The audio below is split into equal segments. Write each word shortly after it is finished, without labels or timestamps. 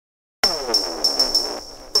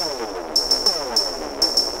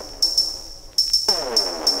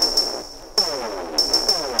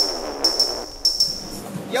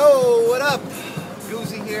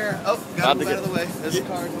Oh, got him out of the way. There's a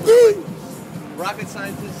car. Rocket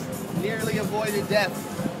scientist nearly avoided death.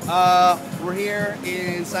 We're here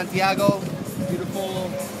in Santiago,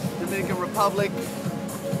 beautiful Dominican Republic.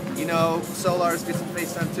 You know, Solar's get some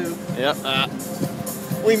FaceTime too.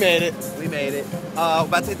 Yep. We made it. We made it.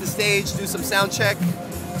 About to hit the stage, do some sound check.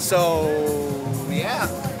 So, yeah.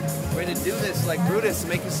 Ready to do this like Brutus,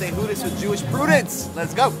 make us say Hootis with Jewish prudence.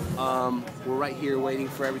 Let's go. We're right here waiting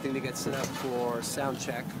for everything to get set up for sound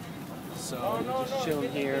check. So we're just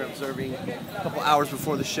chilling here, observing a couple hours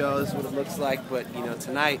before the show. This is what it looks like. But you know,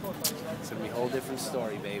 tonight it's gonna be a whole different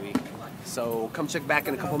story, baby. So come check back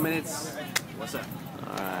in a couple minutes. What's up?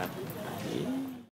 All right.